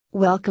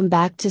Welcome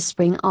back to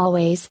Spring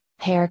Always,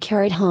 Hair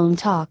Care at Home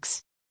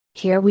Talks.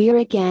 Here we are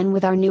again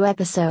with our new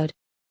episode.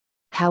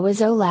 How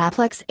is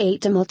Olaplex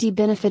 8 a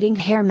multi-benefiting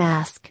hair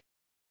mask?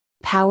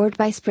 Powered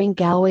by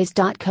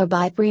SpringAlways.co,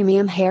 buy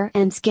premium hair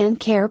and skin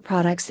care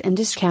products and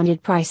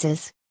discounted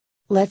prices.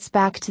 Let's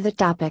back to the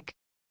topic.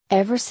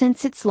 Ever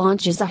since its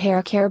launch as a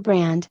hair care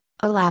brand,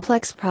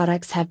 Olaplex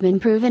products have been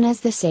proven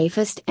as the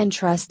safest and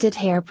trusted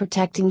hair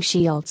protecting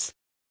shields.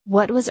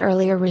 What was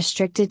earlier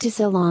restricted to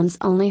salons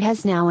only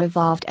has now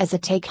evolved as a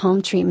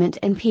take-home treatment,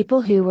 and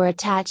people who were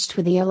attached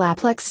with the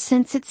Olaplex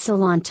since its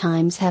salon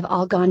times have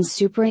all gone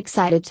super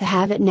excited to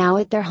have it now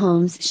at their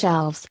homes'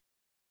 shelves.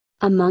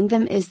 Among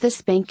them is the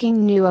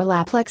spanking new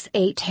Olaplex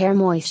 8 Hair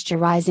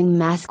Moisturizing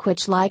Mask,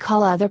 which, like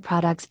all other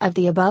products of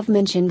the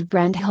above-mentioned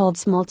brand,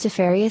 holds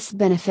multifarious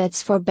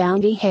benefits for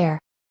bounty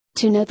hair.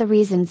 To know the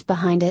reasons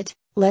behind it,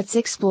 let's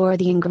explore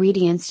the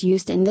ingredients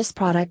used in this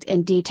product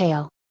in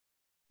detail.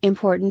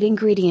 Important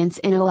ingredients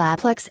in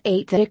Olaplex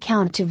 8 that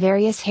account to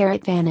various hair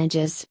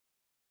advantages.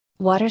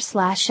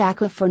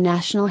 Water/aqua for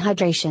natural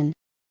hydration.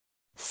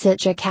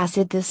 Citric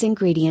acid. This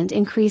ingredient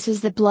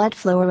increases the blood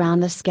flow around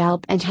the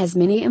scalp and has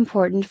many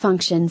important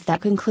functions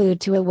that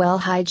conclude to a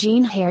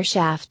well-hygiene hair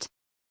shaft.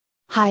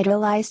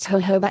 Hydrolyzed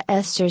jojoba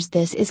esters.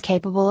 This is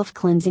capable of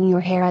cleansing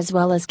your hair as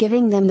well as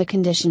giving them the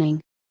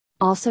conditioning.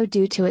 Also,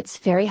 due to its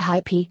very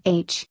high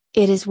pH,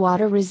 it is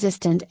water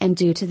resistant, and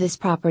due to this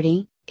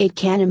property, it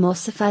can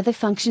emulsify the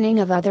functioning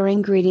of other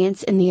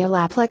ingredients in the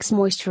Olaplex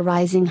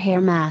moisturizing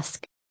hair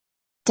mask.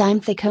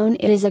 Dimethicone.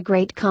 It is a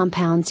great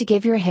compound to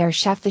give your hair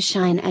shaft the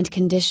shine and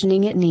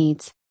conditioning it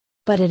needs.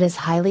 But it is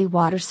highly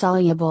water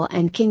soluble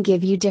and can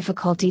give you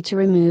difficulty to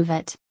remove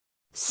it.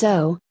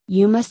 So,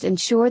 you must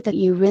ensure that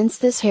you rinse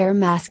this hair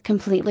mask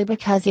completely,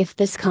 because if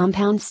this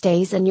compound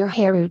stays in your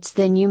hair roots,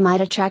 then you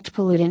might attract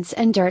pollutants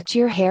and dirt to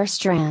your hair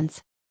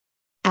strands.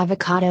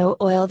 Avocado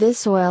oil.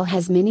 This oil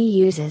has many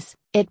uses.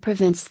 It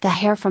prevents the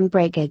hair from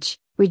breakage,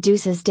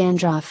 reduces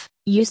dandruff,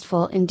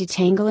 useful in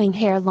detangling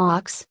hair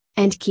locks,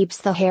 and keeps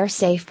the hair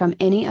safe from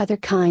any other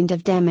kind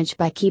of damage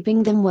by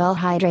keeping them well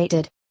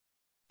hydrated.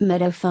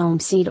 Meadow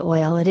foam seed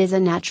oil. It is a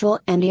natural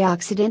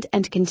antioxidant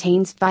and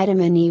contains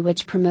vitamin E,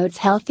 which promotes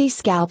healthy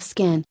scalp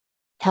skin.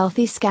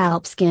 Healthy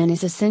scalp skin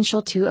is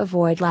essential to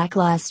avoid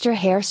lackluster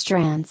hair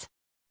strands.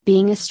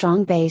 Being a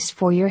strong base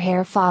for your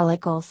hair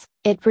follicles,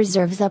 it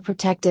preserves a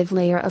protective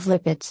layer of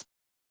lipids.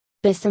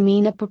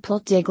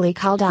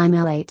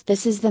 Bis-aminopropyl-diglycol-dimaleate.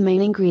 This is the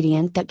main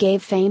ingredient that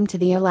gave fame to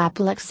the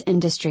Olaplex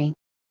industry.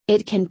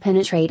 It can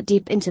penetrate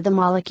deep into the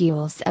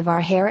molecules of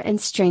our hair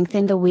and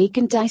strengthen the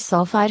weakened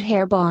disulfide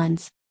hair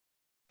bonds.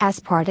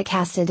 Aspartic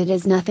acid. It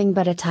is nothing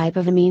but a type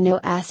of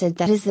amino acid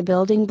that is the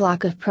building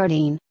block of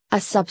protein,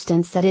 a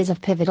substance that is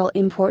of pivotal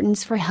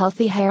importance for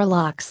healthy hair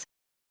locks.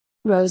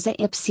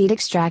 Rosehip seed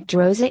extract.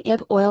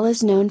 Rosehip oil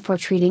is known for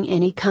treating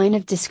any kind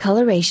of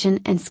discoloration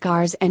and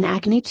scars and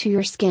acne to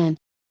your skin.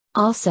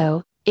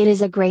 Also, it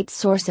is a great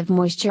source of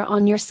moisture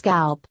on your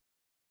scalp.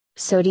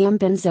 Sodium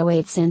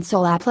benzoate. Since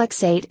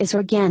Olaplex 8 is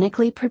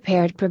organically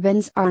prepared,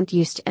 parabens aren't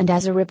used, and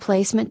as a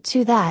replacement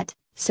to that,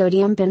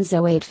 sodium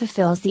benzoate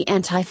fulfills the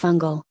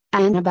antifungal,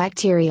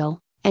 antibacterial,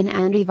 and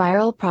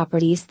antiviral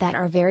properties that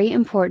are very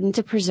important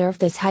to preserve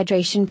this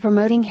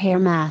hydration-promoting hair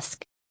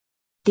mask.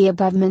 The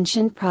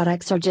above-mentioned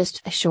products are just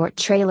a short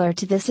trailer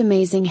to this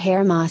amazing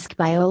hair mask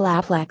by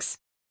Olaplex.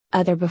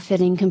 Other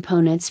befitting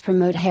components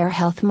promote hair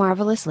health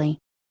marvelously.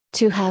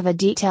 To have a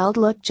detailed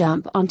look,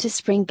 jump onto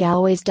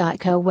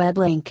SpringAlways.co web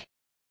link.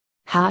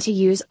 How to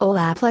use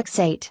Olaplex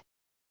 8.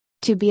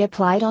 To be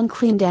applied on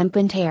clean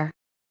dampened hair.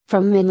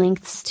 From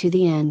mid-lengths to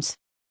the ends.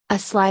 A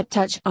slight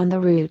touch on the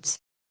roots.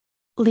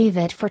 Leave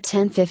it for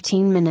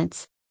 10-15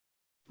 minutes.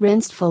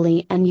 Rinsed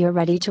fully and you're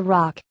ready to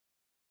rock.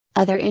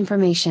 Other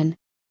information.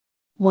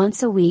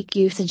 Once a week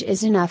usage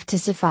is enough to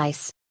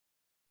suffice.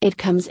 It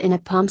comes in a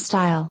pump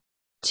style.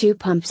 2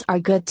 pumps are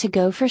good to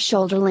go for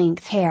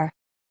shoulder-length hair.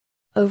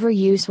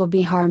 Overuse will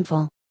be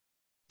harmful.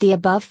 The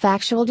above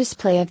factual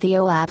display of the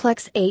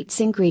Olaplex 8's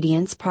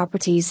ingredients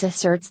properties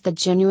asserts the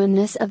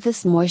genuineness of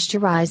this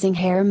moisturizing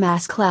hair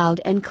mask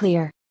loud and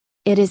clear.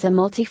 It is a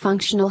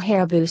multifunctional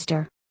hair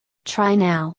booster. Try now.